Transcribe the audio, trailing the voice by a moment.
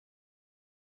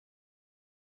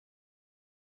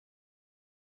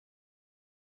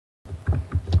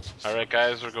Alright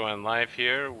guys, we're going live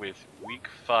here with week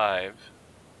 5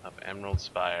 of Emerald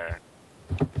Spire.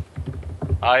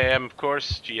 I am, of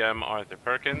course, GM Arthur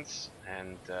Perkins,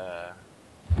 and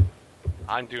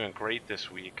I'm doing great this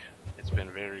week. It's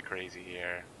been very crazy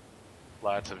here.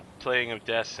 Lots of playing of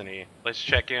Destiny. Let's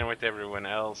check in with everyone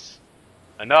else.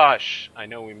 Anosh, I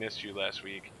know we missed you last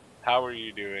week. How are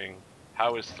you doing?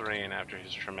 How is Thrain after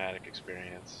his traumatic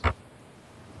experience?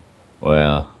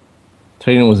 Well,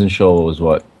 Training wasn't sure what was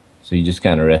what, so he just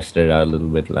kind of rested out a little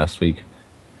bit last week.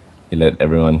 He let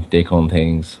everyone take on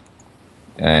things,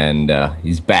 and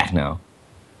he's back now.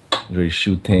 He's ready to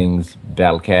shoot things.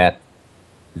 Battle Cat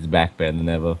is back better than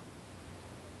ever.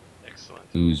 Excellent.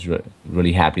 Who's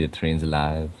really happy that Train's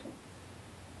alive,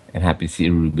 and happy to see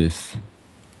Arubis.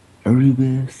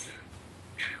 Arubis.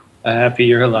 Happy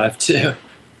you're alive too.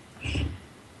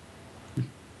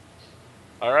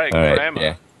 Alright, All right, Grandma.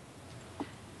 yeah.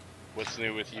 What's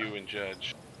new with you and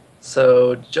Judge?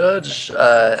 So Judge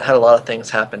had a lot of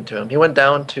things happen to him. He went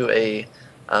down to the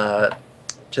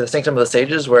Sanctum of the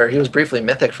Sages, where he was briefly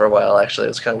mythic for a while. Actually, it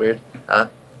was kind of weird,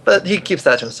 but he keeps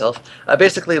that to himself.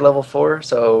 Basically, level 4.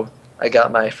 So I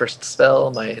got my first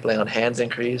spell. My lay on hands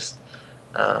increased.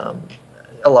 A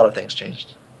lot of things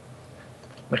changed.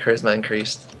 My charisma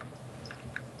increased.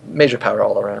 Major power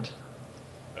all around.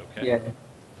 Okay. Yeah.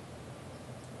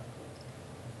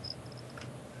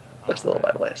 Looks a little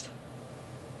vitalized.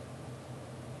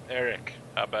 Eric,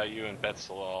 how about you and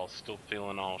Betzelal? Still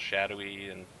feeling all shadowy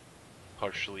and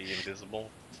partially invisible?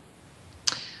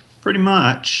 Pretty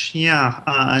much,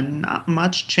 yeah. Not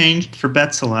much changed for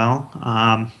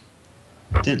Betzalel.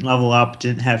 Didn't level up,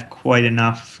 didn't have quite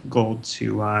enough gold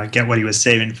to get what he was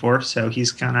saving for, so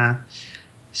he's kind of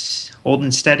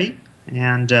holding steady.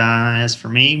 And as for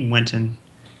me, went and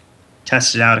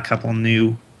tested out a couple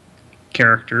new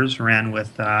characters, ran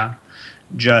with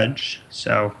Judge,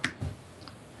 so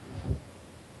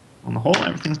on the whole,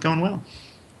 everything's going well.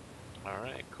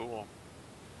 Alright, cool.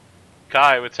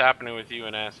 Kai, what's happening with you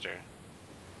and Aster?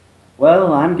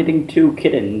 Well, I'm getting 2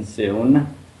 kittens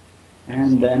soon.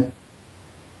 And then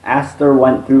Aster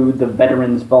went through the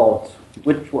Veterans Vault,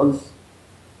 which was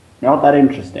not that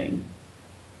interesting.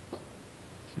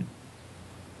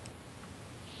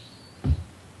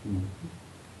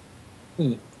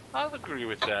 I'll agree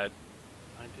with that.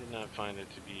 I did not find it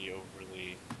to be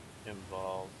overly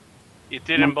involved. It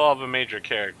did involve a major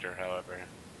character, however,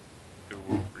 who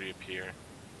will reappear.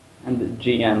 And the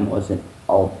GM wasn't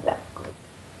all that good.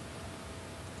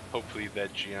 Hopefully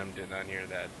that GM did not hear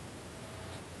that.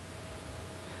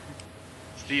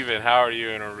 Steven, how are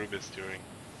you and Arubis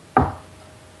doing?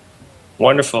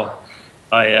 Wonderful.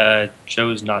 I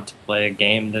chose not to play a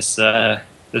game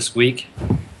this week,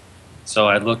 so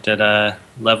I looked at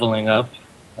leveling up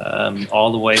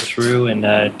all the way through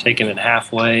and taking it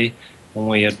halfway when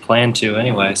we had planned to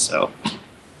anyway. So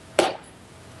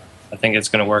I think it's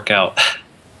going to work out.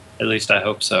 At least I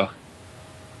hope so.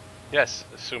 Yes,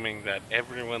 assuming that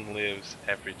everyone lives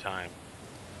every time.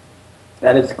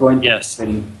 That is going to Yes.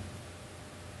 happen.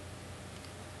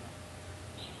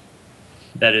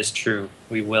 That is true.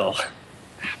 We will.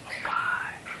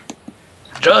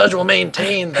 Judge will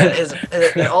maintain that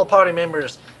that all party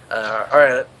members are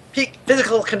at peak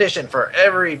physical condition for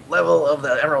every level of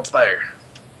the Emerald Spire.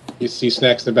 You see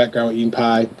Snacks in the background eating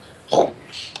pie.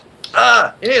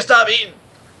 Ah, you need to stop eating.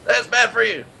 That's bad for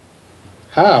you.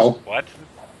 How? What?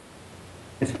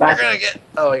 It's You're back. gonna get.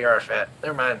 Oh, you are fat.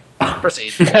 Never mind.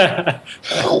 Proceed. What's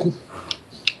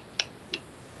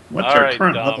All our right,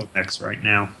 current Dom. level mix right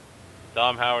now?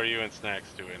 Dom, how are you and Snacks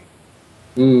doing?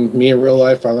 Me in real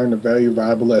life, I learned a very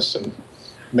valuable lesson.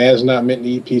 Man's not meant to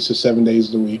eat pizza 7 days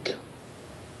of the week.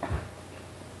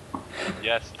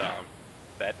 Yes, Dom.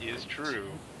 That is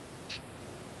true.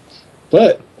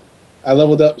 But I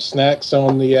leveled up Snacks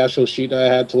on the actual sheet I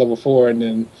had to level 4, and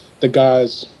then the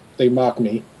guys, they mocked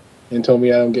me and told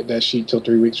me I don't get that sheet till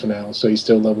 3 weeks from now, so he's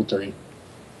still level 3.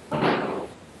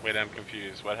 Wait, I'm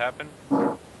confused. What happened?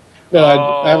 No,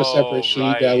 I have a separate sheet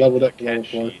that I right, leveled up the to level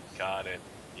catch 4. sheet. Got it.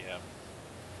 Yeah.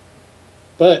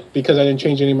 But because I didn't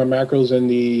change any of my macros in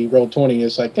the Roll20,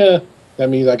 it's like, that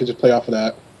means I could just play off of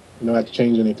that. I don't have to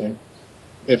change anything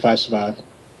if I survive,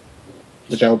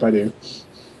 which I hope I do.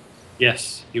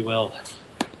 Yes, you will.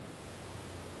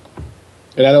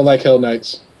 And I don't like Hell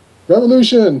Knights.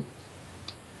 Revolution!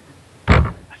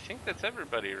 I think that's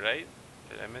everybody, right?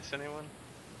 Did I miss anyone?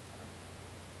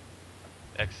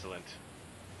 Excellent.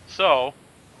 So,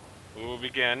 we will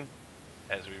begin,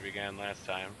 as we began last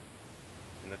time,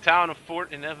 in the town of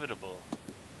Fort Inevitable,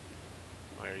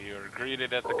 where you are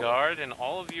greeted at the guard, and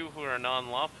all of you who are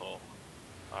non-lawful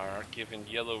are given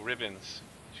yellow ribbons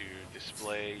to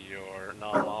display your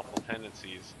non-lawful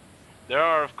tendencies. There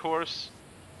are, of course,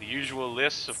 the usual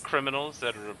lists of criminals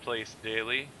that are replaced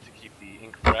daily to keep the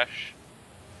ink fresh.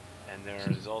 And there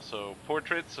is also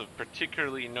portraits of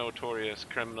particularly notorious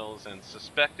criminals and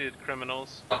suspected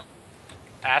criminals.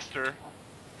 Aster,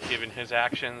 given his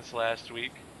actions last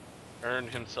week, earned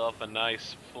himself a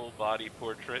nice full-body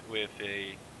portrait with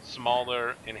a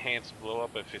smaller, enhanced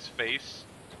blow-up of his face.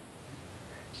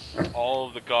 All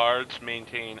of the guards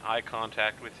maintain eye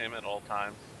contact with him at all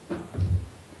times.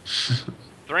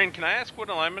 Thrain, can I ask what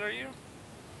alignment are you?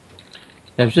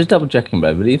 I was just double checking,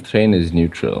 but I believe Thrain is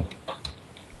neutral.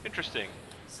 Interesting.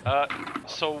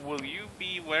 So will you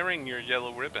be wearing your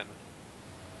yellow ribbon?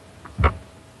 Are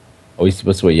we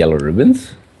supposed to wear yellow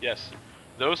ribbons? Yes.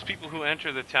 Those people who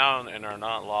enter the town and are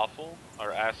not lawful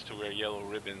are asked to wear yellow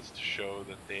ribbons to show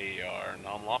that they are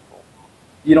non-lawful.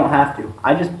 You don't have to.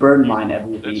 I just burn mine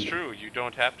every week. That's true. You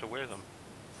don't have to wear them.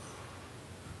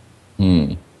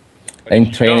 Hmm. But I if think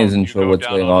you Train don't, isn't you sure go what's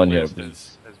down going the on here. list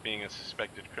But as being a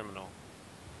suspected criminal.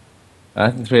 I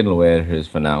think Train will wear his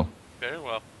for now. Very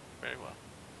well. Very well.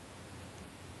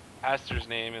 Aster's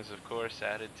name is, of course,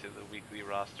 added to the weekly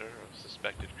roster of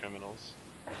suspected criminals.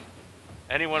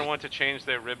 Anyone want to change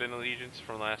their ribbon allegiance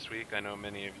from last week? I know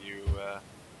many of you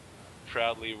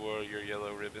proudly wore your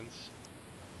yellow ribbons.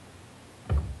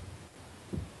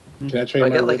 Can I trade I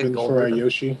my get, like, a ribbon gold for a ribbon?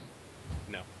 Yoshi?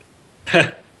 No.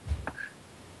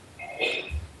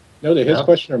 No, his No?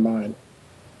 question or mine?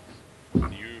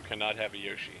 You cannot have a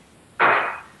Yoshi.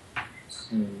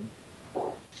 Hmm.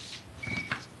 You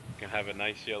can have a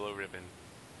nice yellow ribbon.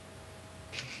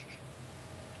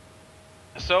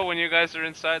 So when you guys are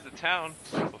inside the town,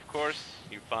 of course,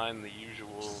 you find the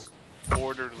usual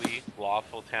orderly,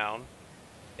 lawful town.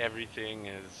 Everything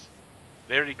is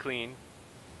very clean,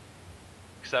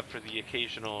 except for the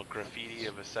occasional graffiti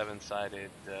of a seven-sided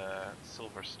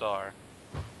silver star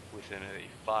within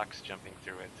a fox jumping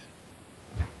through it.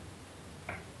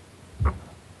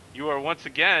 You are once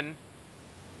again,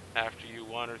 after you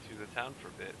wander through the town for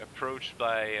a bit, approached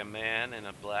by a man in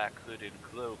a black hooded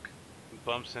cloak who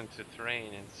bumps into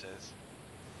Thrain and says,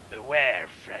 "Beware,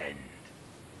 friend.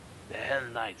 The Hell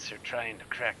Knights are trying to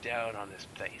crack down on this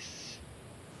place.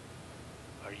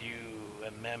 Are you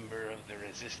a member of the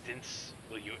Resistance?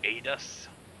 Will you aid us?"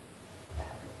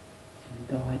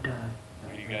 Though I die.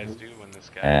 What do you guys do when this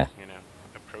guy,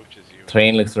 approaches you?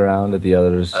 Train looks around at the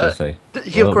others, just like.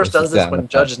 He, of "Well, course, let's does just this stand when up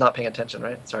Judge front." is not paying attention,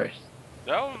 right? Sorry.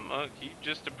 No, he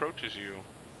just approaches you.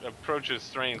 Approaches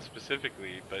Thrain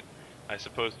specifically, but I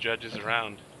suppose Judge is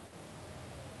around.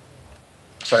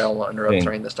 Sorry, I'll interrupt Thing.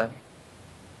 Thrain this time.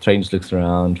 Train just looks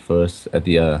around first at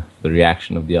the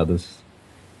reaction of the others.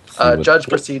 See what- Judge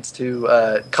proceeds to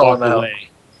call him Walk out away.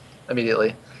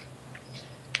 immediately.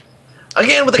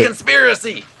 Again with the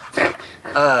conspiracy!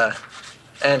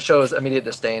 And shows immediate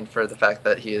disdain for the fact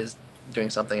that he is doing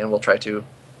something and will try to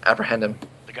apprehend him.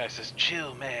 The guy says,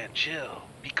 "Chill, man, chill.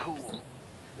 Be cool."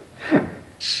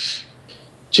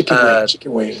 Chicken wings,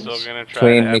 chicken You're wings. still gonna try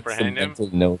Train to makes a apprehend him? mental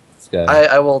note. This guy.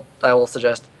 I will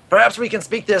suggest perhaps we can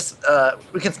speak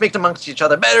amongst each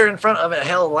other better in front of a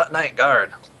Hell Knight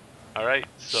guard. Alright,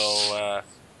 so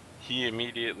he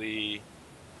immediately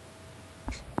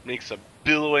makes a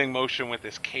billowing motion with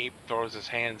his cape, throws his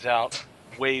hands out,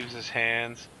 waves his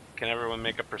hands. Can everyone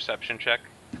make a perception check?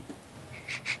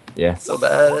 Yes. So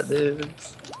bad at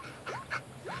dudes.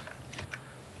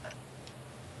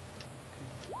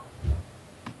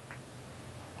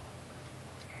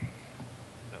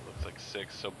 That looks like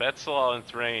 6. So Betzelal and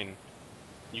Thrain,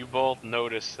 you both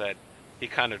notice that he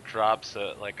kind of drops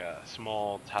a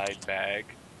small tied bag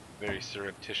very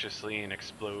surreptitiously and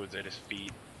explodes at his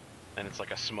feet, and it's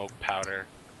like a smoke powder.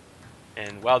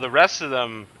 And while the rest of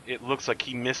them, it looks like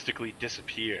he mystically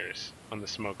disappears when the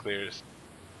smoke clears,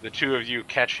 the two of you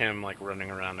catch him like running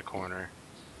around the corner.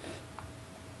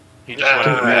 He just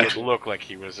wanted to make it look like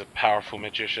he was a powerful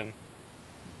magician.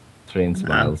 Train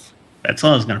smiles. That's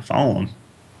all I was gonna follow him.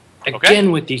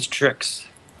 Again with these tricks.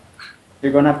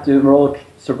 You're gonna have to roll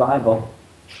survival.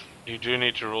 You do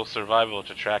need to roll survival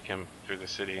to track him through the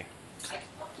city.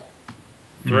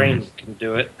 Thrain can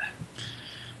do it.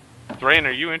 Thrain,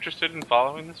 are you interested in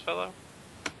following this fellow?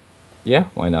 Yeah,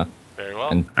 why not? Very well.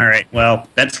 And All right. Well,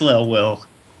 Betzalel will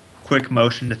quick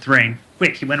motion to Thrain.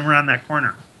 Quick, he went around that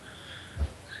corner.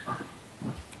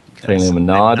 Train him a I'm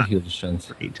nod. not He'll just chance.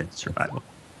 great at survival.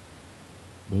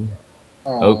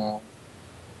 Oh.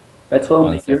 That's One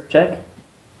what make your check.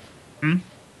 Hmm?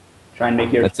 Try and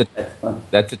make your. That's a- That's fun.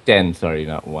 That's a 10. Sorry,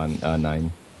 not 1.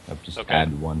 9. I've just Okay.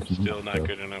 add 1. Still not So-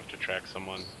 good enough to track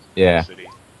someone in Yeah. the city.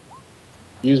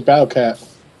 Use Battle Cat.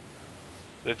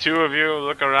 The two of you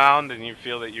look around and you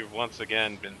feel that you've once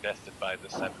again been bested by the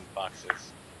 7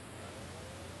 foxes.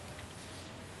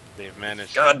 They've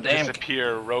managed to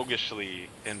disappear roguishly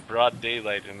in broad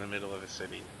daylight in the middle of a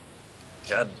city.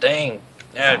 God dang.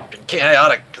 Yeah,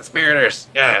 chaotic conspirators.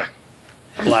 Yeah.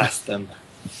 Blast them.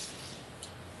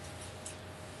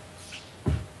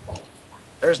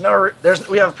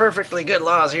 We have perfectly good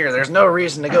laws here. There's no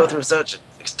reason to go through such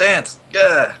extent.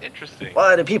 Yeah. Interesting.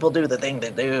 Why do people do the thing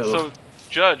they do? So,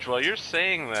 Judge, while you're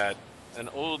saying that, an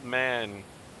old man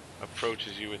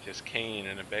approaches you with his cane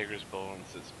and a beggar's bowl and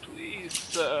says, "Please,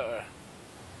 sir,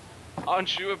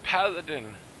 aren't you a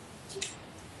paladin?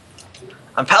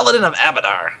 I'm Paladin of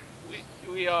Abadar.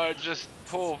 We are just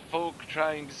poor folk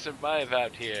trying to survive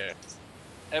out here.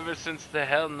 Ever since the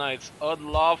Hell Knights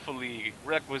unlawfully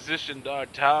requisitioned our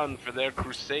town for their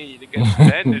crusade against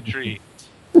banditry,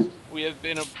 we have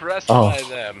been oppressed by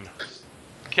them.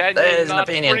 Can you not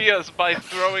free us by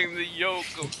throwing the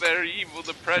yoke of their evil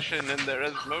oppression and their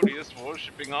Asmodeus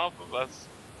worshipping off of us?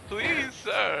 Please,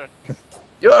 sir."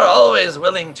 You are always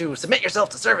willing to submit yourself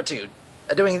to servitude.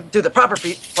 Doing through the proper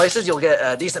places, you'll get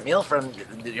a decent meal from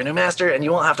your new master, and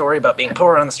you won't have to worry about being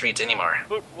poor on the streets anymore.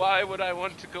 But why would I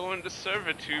want to go into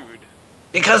servitude?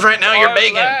 Because right now you're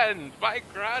begging. Land. My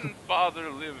grandfather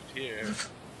lived here.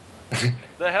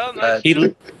 The Hell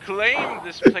Knights claimed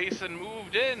this place and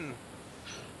moved in.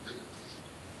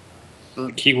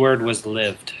 The key word was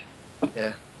lived.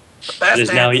 Yeah. It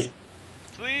is now.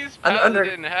 Please,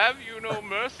 Paladin, have you no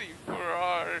mercy for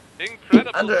our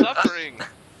incredible suffering?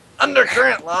 Under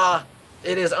current law,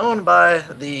 it is owned by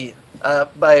the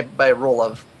by rule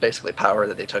of basically power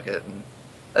that they took it. And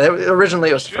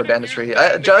originally, it was for banditry.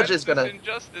 Judge is gonna.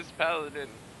 Injustice, Paladin.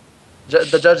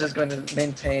 The judge is going to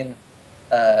maintain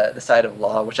the side of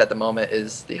law, which at the moment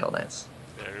is the Hell Knights.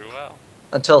 Very well.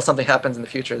 Until something happens in the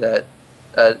future that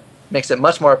makes it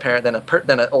much more apparent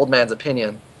than an old man's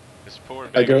opinion. This poor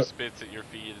beggar spits at your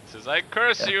feet and says, "I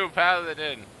curse you,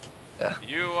 Paladin. Yeah.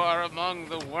 You are among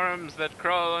the worms that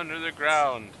crawl under the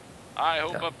ground. I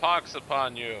hope a pox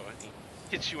upon you." And he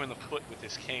hits you in the foot with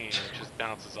his cane, which just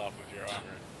bounces off of your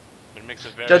armor. But it makes a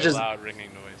very loud ringing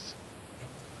noise.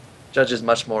 Judge is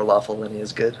much more lawful than he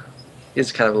is good.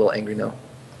 He's kind of a little angry now.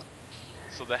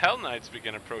 So the Hell Knights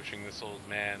begin approaching this old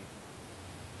man.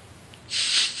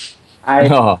 I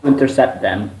intercept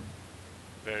them.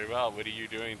 Very well. What are you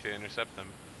doing to intercept them?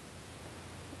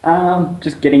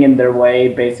 Just getting in their way,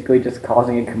 basically just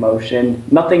causing a commotion.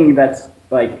 Nothing that's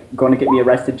like going to get me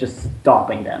arrested, just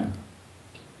stopping them.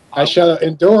 I shout out,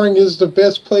 "Enduring is the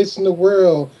best place in the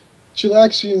world.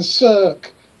 Chilaxians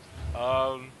suck."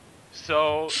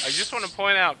 So I just want to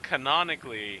point out,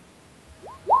 canonically,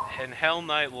 in Hell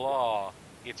Knight law,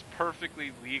 it's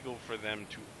perfectly legal for them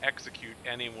to execute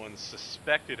anyone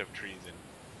suspected of treason.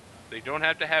 They don't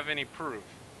have to have any proof.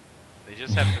 They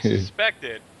just have to suspect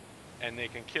it, and they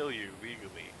can kill you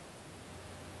legally.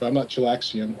 But I'm not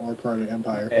Chilaxian or part of the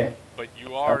Empire. Okay. But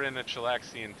you are in a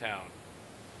Chilaxian town.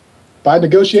 By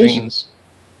negotiations.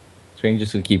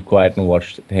 Stranger's gonna keep quiet and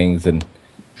watch things, and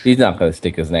he's not gonna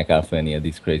stick his neck out for any of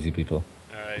these crazy people.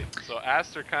 Alright, so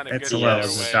Aster kind of gets Betzalel in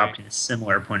is their way. adopting a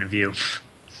similar point of view.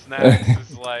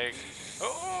 Snacks is like,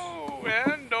 "Oh,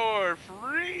 Andor,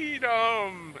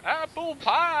 freedom! Apple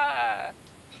pie!"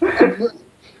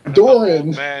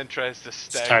 Doran! Man tries to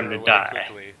stagger time to away die.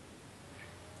 quickly.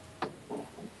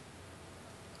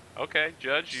 Okay,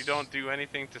 Judge, you don't do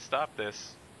anything to stop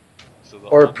this. So the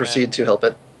Or old proceed man, to help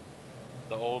it.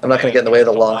 the old I'm not gonna man get in the way of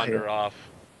the begins to law wander here. off.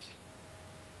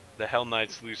 The Hell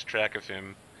Knights lose track of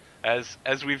him.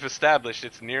 As we've established,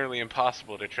 it's nearly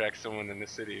impossible to track someone in the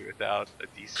city without a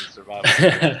decent survival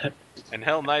skill. And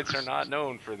Hell Knights are not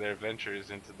known for their ventures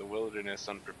into the wilderness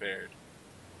unprepared.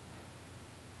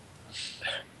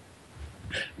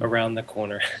 Around the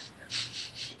corner.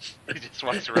 He just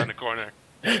walks around the corner.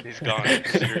 He's gone.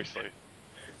 Seriously.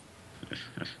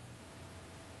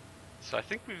 So I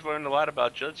think we've learned a lot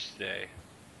about Judge today.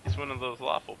 He's one of those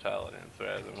lawful paladins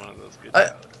rather than one of those good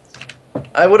paladins.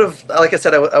 I would have, like I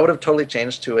said, I would have totally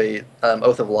changed to a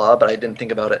oath of law, but I didn't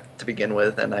think about it to begin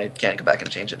with, and I can't go back and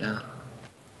change it now.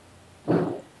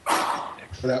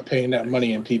 Without paying that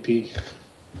money in PP.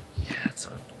 Yeah, it's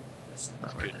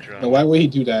not Good right. drum. Now, why would he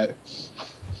do that?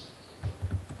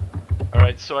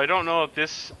 Alright, so I don't know if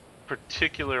this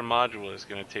particular module is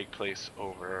going to take place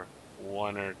over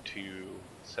 1 or 2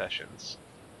 sessions.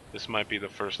 This might be the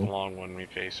first long one we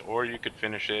face, or you could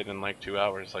finish it in like 2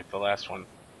 hours like the last one.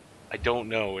 I don't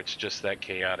know, it's just that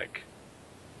chaotic.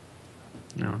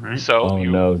 Alright. So Oh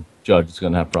no, Judge is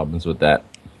gonna have problems with that.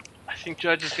 I think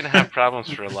Judge is going to have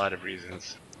problems for a lot of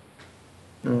reasons.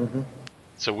 Mm-hmm.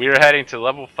 So we're heading to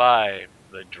level 5,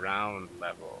 the Drowned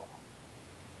level.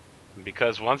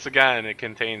 Because once again it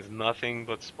contains nothing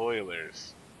but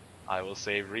spoilers, I will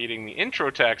save reading the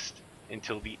intro text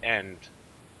until the end,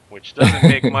 which doesn't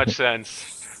make much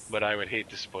sense, but I would hate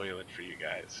to spoil it for you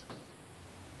guys.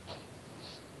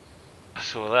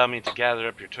 So allow me to gather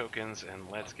up your tokens and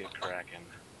let's get cracking.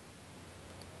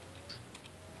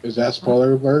 Is that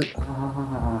spoiler alert?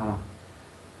 Ah,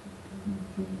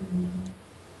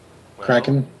 Well,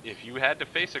 Kraken? if you had to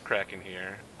face a Kraken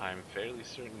here, I'm fairly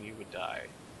certain you would die.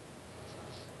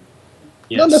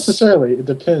 Yes. Not necessarily. It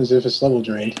depends if it's level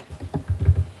drained.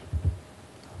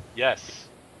 Yes,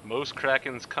 most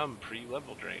Krakens come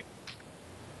pre-level drain.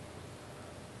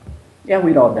 yeah,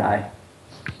 we'd all die.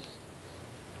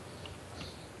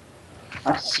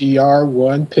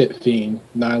 CR1 Pit Fiend.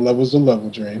 9 levels of level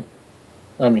drain.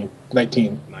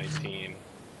 19. 19.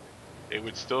 It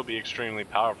would still be extremely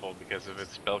powerful because of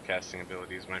its spellcasting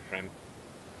abilities, my friend.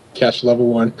 Catch level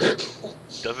 1.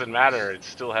 Doesn't matter, it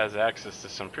still has access to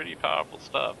some pretty powerful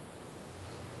stuff.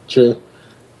 True.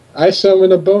 I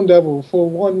summon a Bone Devil for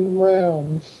 1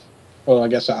 round. Well, I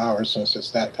guess an hour since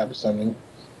it's that type of summoning.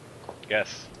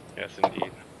 Yes, yes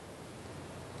indeed.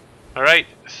 Alright,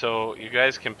 so you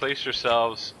guys can place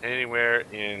yourselves anywhere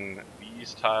in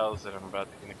these tiles that I'm about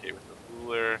to indicate with the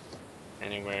ruler.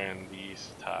 Anywhere in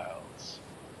these tiles.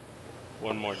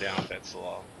 One more down,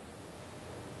 Betsalal.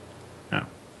 Oh.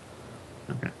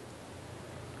 Okay.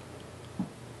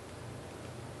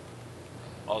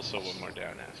 Also one more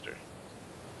down, Aster.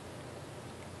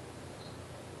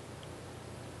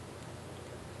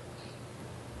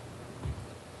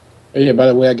 Oh, yeah, by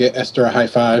the way, I get Esther a high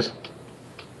five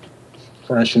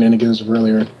for our shenanigans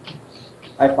earlier.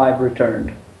 High five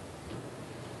returned.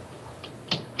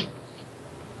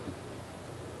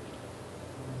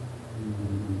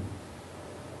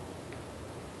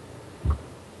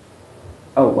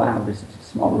 Oh wow, this is a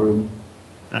small room.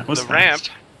 That was The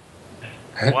fast.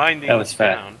 ramp winding That was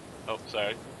fast. down. Oh,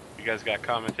 sorry. You guys got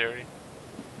commentary?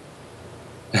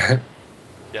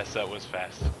 Yes, that was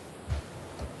fast.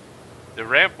 The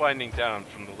ramp winding down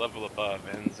from the level above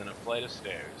ends in a flight of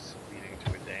stairs leading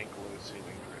to a dank low-ceiling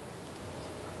room.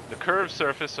 The curved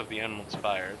surface of the Emerald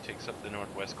Spire takes up the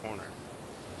northwest corner,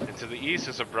 and to the east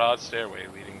is a broad stairway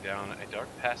leading down a dark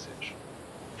passage,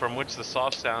 from which the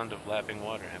soft sound of lapping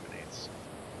water emanates.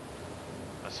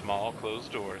 A small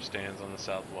closed door stands on the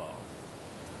south wall.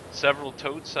 Several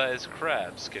toad-sized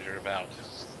crabs skitter about.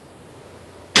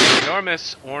 An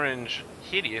enormous, orange,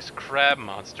 hideous crab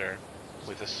monster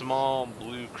with a small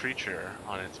blue creature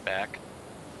on its back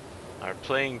are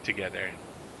playing together,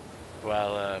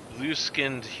 while a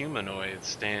blue-skinned humanoid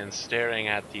stands staring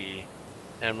at the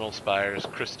Emerald Spire's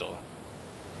crystal,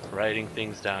 writing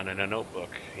things down in a notebook.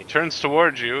 He turns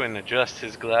towards you and adjusts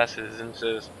his glasses and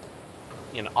says,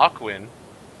 in Aquan,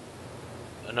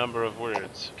 a number of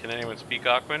words. Can anyone speak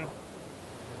Aquan?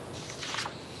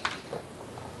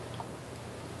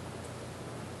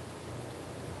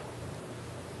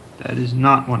 That is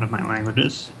not one of my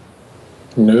languages.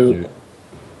 No.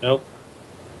 Nope.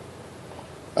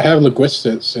 I have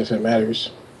linguistics if it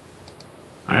matters.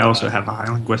 I also have a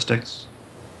high linguistics.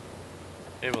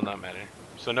 It will not matter.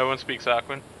 So no one speaks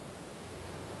Aquan?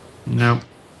 Nope.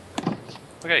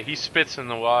 Okay, he spits in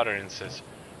the water and says,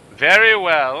 very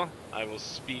well, I will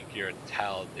speak your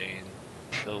Taldane,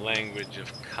 the language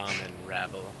of common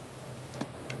rabble.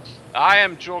 I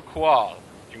am Jorqual.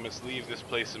 You must leave this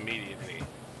place immediately.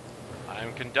 I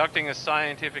am conducting a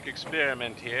scientific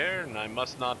experiment here, and I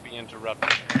must not be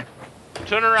interrupted.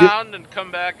 Turn around and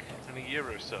come back in a year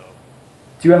or so.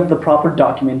 Do you have the proper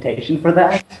documentation for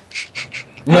that?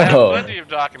 I have No. plenty of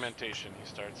documentation. He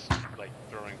starts like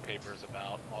throwing papers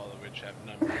about, all of which have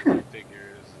numbers and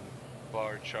figures and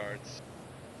bar charts.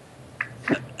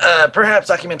 Perhaps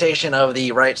documentation of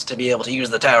the rights to be able to use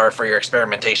the tower for your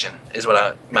experimentation is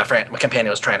what my companion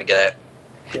was trying to get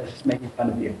at. Just making fun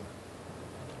of you.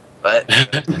 But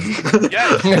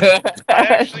Yes, I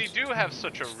actually do have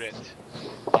such a writ.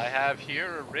 I have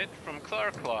here a writ from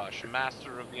Clarklosh,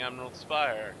 Master of the Emerald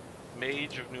Spire,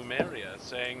 Mage of Numeria,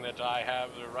 saying that I have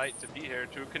the right to be here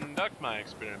to conduct my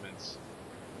experiments.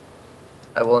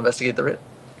 I will investigate the writ.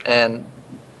 And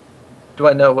do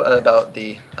I know about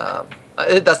the?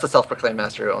 That's the self-proclaimed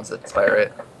master who owns the Spire,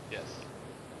 right? Yes.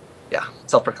 Yeah,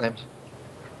 self-proclaimed.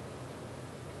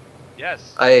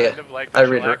 Yes, I kind of like the I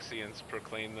read her. Galaxians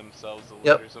proclaim themselves the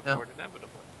Yep, leaders of yeah. Lord Inevitable.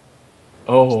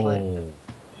 Oh.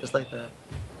 Just like that.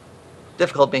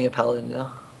 Difficult being a paladin, you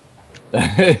know.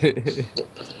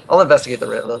 I'll investigate the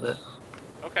writ a little bit.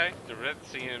 Okay, the writ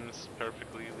seems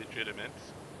perfectly legitimate,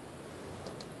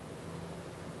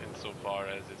 insofar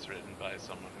as it's written by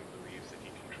someone who believes that he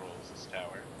controls is this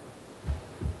tower?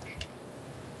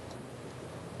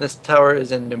 This tower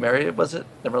is in Numeria, was it?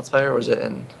 Emerald Spire, or was it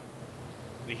in...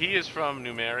 He is from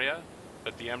Numeria,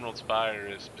 but the Emerald Spire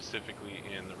is specifically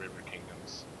in the River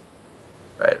Kingdoms.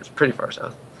 Right, it's pretty far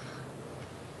south.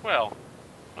 Well,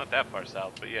 not that far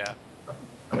south, but yeah.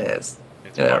 I mean, it's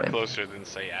It's far I mean, closer than,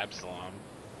 say, Absalom.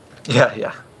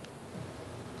 yeah.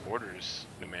 Borders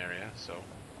Numeria, so...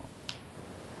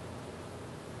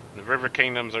 The River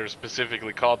Kingdoms are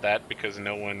specifically called that because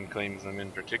no one claims them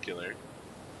in particular.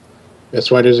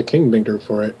 That's why there's a kingmaker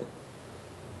for it.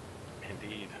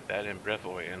 Indeed, that and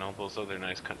Brevoy and all those other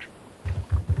nice countries.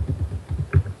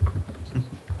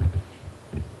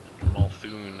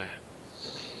 Multhune.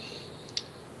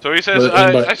 So he says,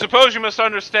 I suppose you must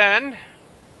understand.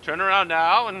 Turn around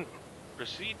now and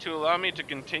proceed to allow me to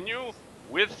continue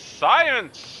with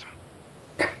science.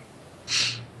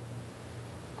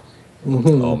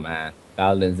 Oh man,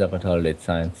 Paladins up until late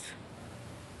science.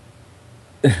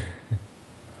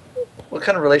 What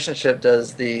kind of relationship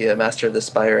does the Master of the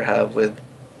Spire have with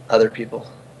other people?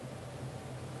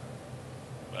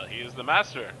 Well, he is the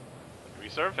master. We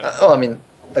serve him. I mean,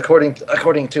 according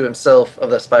to himself of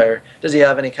the Spire, does he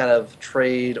have any kind of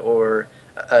trade or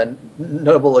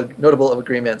notable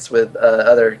agreements with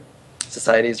other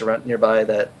societies around nearby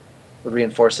that would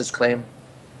reinforce his claim?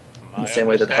 My the same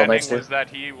way that the Hell Knights do? was that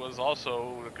he was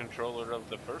also the controller of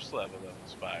the first level of the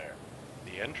Spire,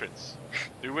 the entrance,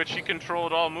 through which he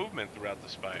controlled all movement throughout the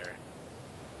Spire.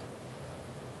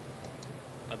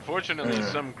 Unfortunately,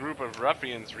 some group of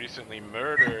ruffians recently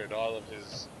murdered all of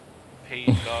his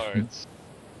paid guards.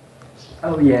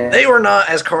 Oh yeah. They were not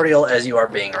as cordial as you are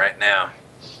being right now.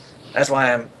 That's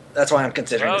why I'm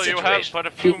considering the Well, you situation. have but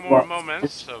a few more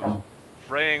moments of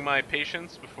fraying my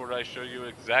patience before I show you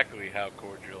exactly how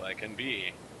cordial I can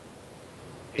be.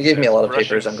 He gave me a lot of brushing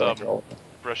papers. I'm going through all of them.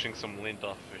 Brushing some lint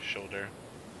off of his shoulder,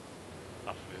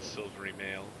 off of his silvery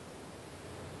mail.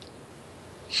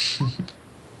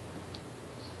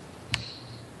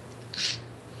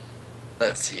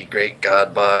 Let's see, Great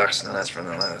God Box. No, that's from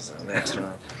the next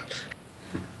one.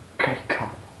 Great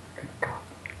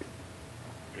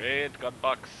God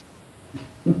Box.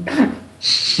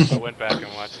 I went back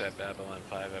and watched that Babylon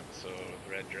 5 episode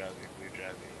with Red Drowsy, Blue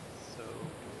Drowsy. So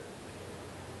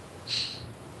good.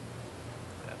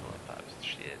 Babylon 5's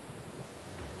shit.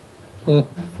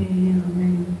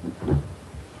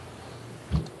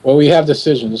 Well, we have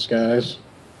decisions, guys.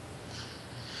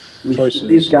 We Choices. hit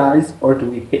these guys, or do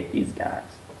we hit these guys?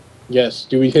 Yes.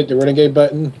 Do we hit the Renegade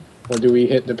button, or do we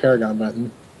hit the Paragon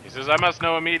button? He says, I must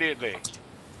know immediately.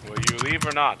 Will you leave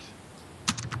or not?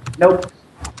 Nope.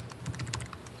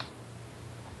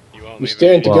 You won't We leave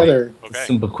stand immediately? together. Okay.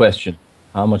 Simple question.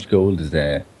 How much gold is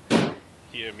there?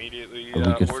 He immediately That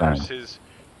we could orders find. his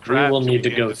We crab will need to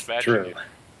begin go dispatching through. it.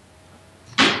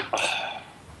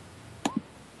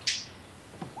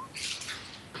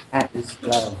 That is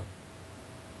slow.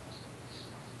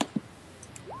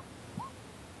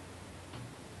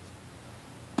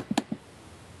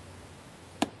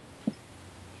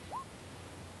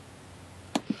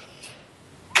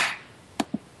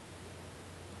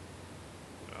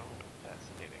 Oh,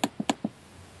 fascinating.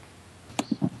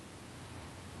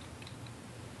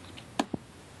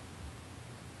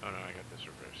 Oh no, I got this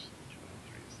reversed. Which one of the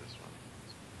three is this one?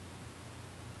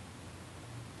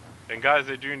 And guys,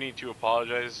 I do need to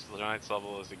apologize. Tonight's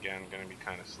level is again going to be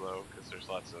kind of slow because there's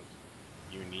lots of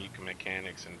unique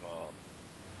mechanics involved.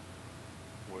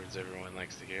 Words everyone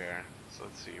likes to hear. So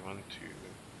let's see, 1, 2,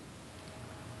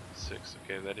 6.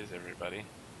 Okay, that is everybody.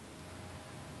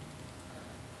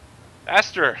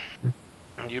 Aster,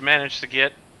 you managed to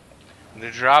get the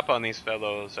drop on these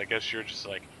fellows. I guess you're just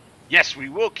like, yes, we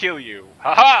will kill you.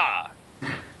 Haha!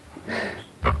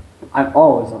 I'm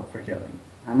always up for killing.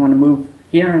 I'm gonna move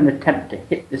here and attempt to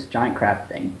hit this giant crab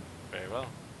thing. Very well.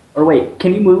 Or wait,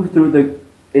 can you move through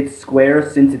its square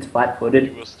since it's You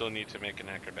flat-footed? will still need to make an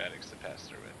acrobatics to pass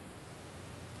through it.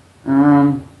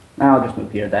 I'll just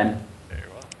move here then. Very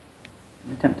well.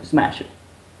 And attempt to smash it.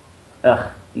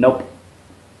 Ugh, nope.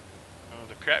 Well,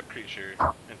 the crab creature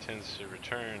intends to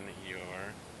return your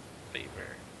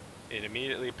favor. It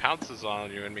immediately pounces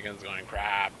on you and begins going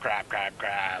crab, crab, crab,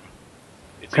 crab.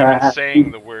 It's even Crab.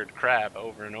 saying the word crab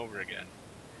over and over again.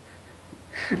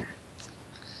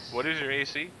 What is your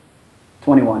AC?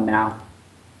 21 now.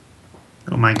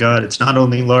 Oh my god, it's not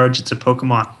only large, it's a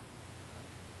Pokemon.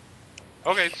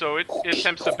 Okay, so it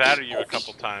attempts to batter you a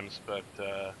couple times, but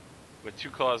with 2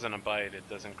 claws and a bite, it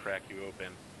doesn't crack you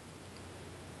open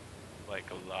like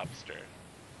a lobster.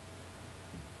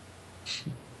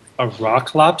 A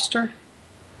rock lobster?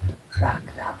 Rock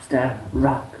lobster,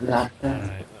 rock lobster.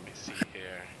 Alright, let me see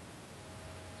here.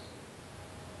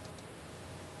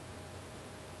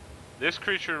 This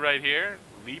creature right here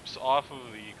leaps off of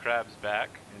the crab's back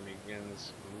and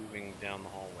begins moving down the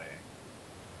hallway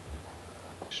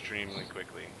extremely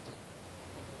quickly.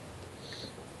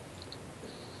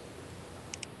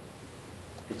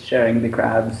 It's sharing the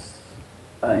crab's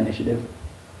initiative.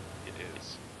 It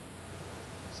is.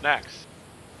 Snacks.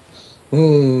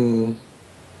 I'm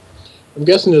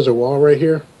guessing there's a wall right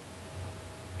here.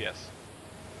 Yes.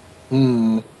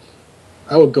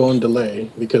 I would go on delay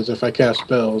because if I cast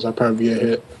spells, I'll probably be a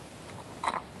hit.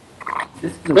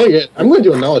 Dang it. I'm going to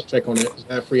do a knowledge check on it. Is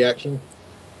that a free action?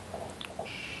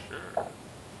 Sure.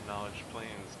 Knowledge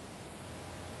planes.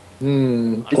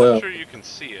 I'm Well, not sure you can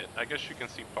see it. I guess you can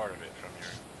see part of it from here.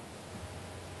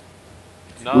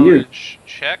 Weird. Knowledge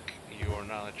check. Your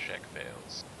knowledge check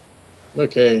fails.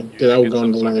 okay. You Then I will get go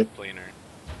on some sort delay. of planar.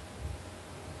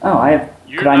 Oh, I have.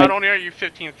 You're Could I not make, only are you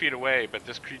 15 feet away, but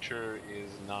this creature is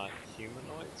not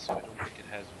humanoid, so I don't think it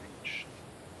has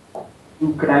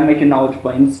reach. could I make a knowledge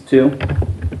planes too?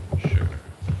 Sure.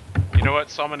 You know what?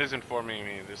 Someone is informing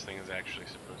me this thing is actually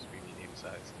supposed to be medium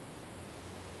sized.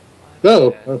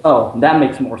 Oh, that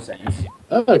makes more sense.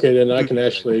 Okay, then I can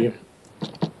actually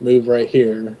move right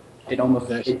here. It almost,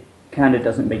 Nice. it kind of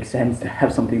doesn't make sense to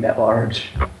have something that large.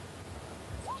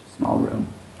 Such a small room.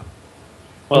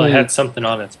 Well, it had something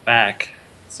on its back.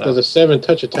 So Does a 7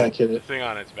 touch attack hit The it? thing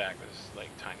on its back is like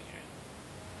tiny.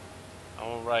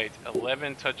 Alright,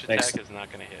 11 touch Thanks. attack is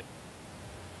not going to hit.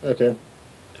 Okay.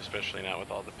 Especially not with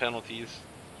all the penalties.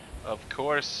 Of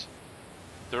course.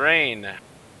 Thrain.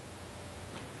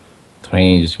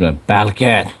 Train just gonna battle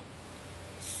cat.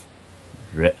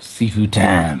 Seafood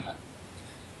time.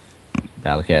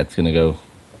 Battle cat's gonna go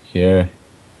here.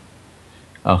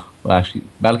 Oh, well actually,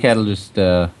 battle cat will just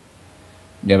yeah,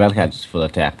 battle cat just full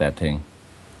attack that thing.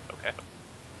 Okay.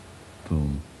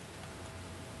 Boom.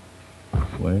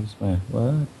 Where's my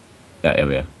what? Yeah, there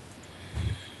we go.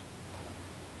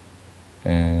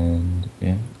 And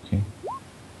yeah, okay.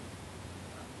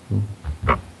 Boom.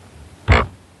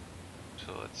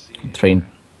 So let's see. Train.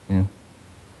 Yeah.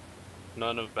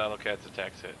 None of Battlecat's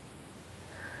attacks hit.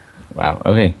 Wow.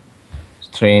 Okay.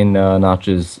 Train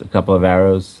notches a couple of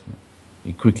arrows.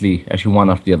 He quickly, actually one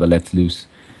after the other, lets loose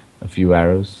a few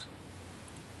arrows.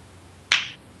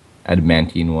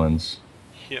 Adamantine ones.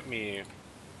 Hit me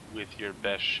with your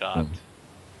best shot.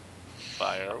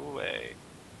 Fire away.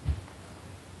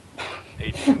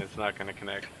 18 is not going to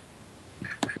connect.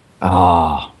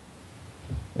 Ah.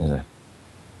 Nope.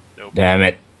 Damn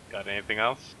it. Got anything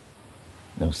else?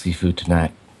 No seafood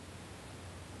tonight.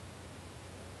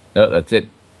 No, that's it.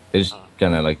 It just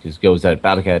kind of like just goes out.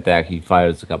 Battlecat attack. He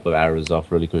fires a couple of arrows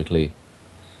off really quickly,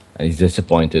 and he's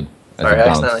disappointed as Sorry, it I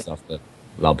bounces accidentally- off the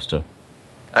lobster.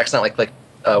 I accidentally clicked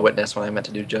witness when I meant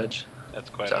to do judge. That's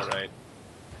quite So- alright.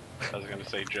 I was going to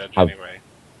say judge How- anyway.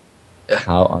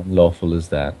 How unlawful is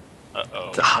that?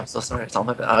 Uh-oh. Oh, I'm so sorry. It's all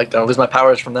my bad. I'm gonna lose my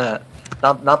powers from that.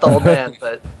 Not the old man,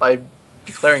 but by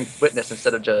declaring witness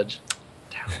instead of judge.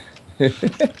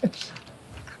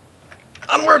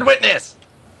 Onward, witness!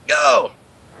 Go!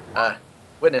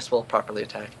 Witness will properly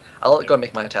attack. I'll go and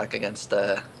make my attack against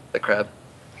the crab.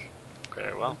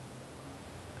 Very well.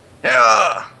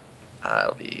 Yeah!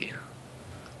 I'll be...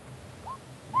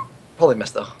 Probably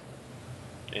miss, though.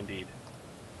 Indeed.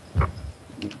 I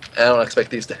don't expect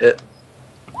these to hit.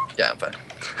 Yeah, I'm fine.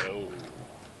 Oh.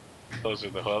 Those are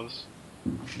the hooves.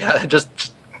 Yeah,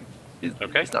 just...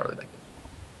 Okay. He's not really that good.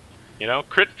 You know,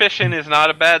 crit fishing is not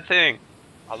a bad thing.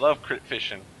 I love crit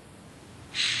fishing.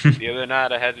 The other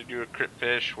night I had to do a crit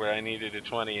fish where I needed a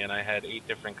 20 and I had 8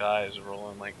 different guys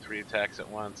rolling like 3 attacks at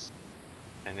once.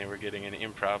 And they were getting an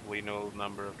improbably no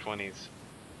number of 20s.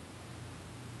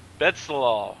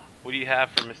 Betsalal, what do you have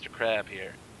for Mr. Crab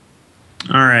here?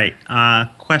 All right.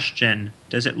 Question: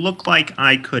 does it look like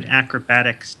I could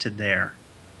acrobatics to there?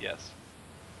 Yes,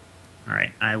 All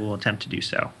right. I will attempt to do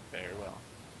so. very well.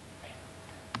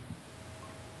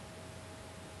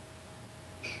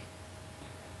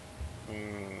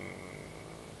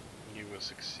 You will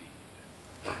succeed.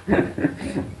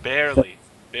 Barely,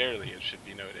 it should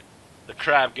be noted. The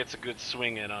crab gets a good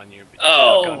swing in on you, but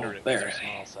you're stuck under it with your barely.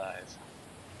 small size.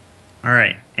 All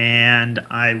right, and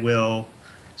I will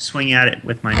swing at it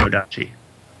with my Nodachi.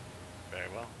 Very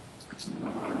well.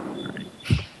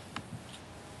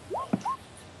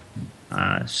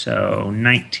 So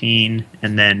 19,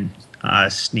 and then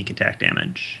sneak attack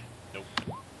damage. Nope.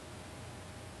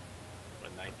 But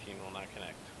 19 will not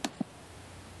connect.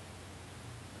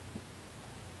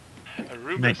 A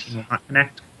Rubus. 19 will not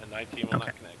connect. A 19 will not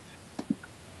Okay. connect.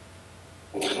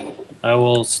 I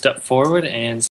will step forward and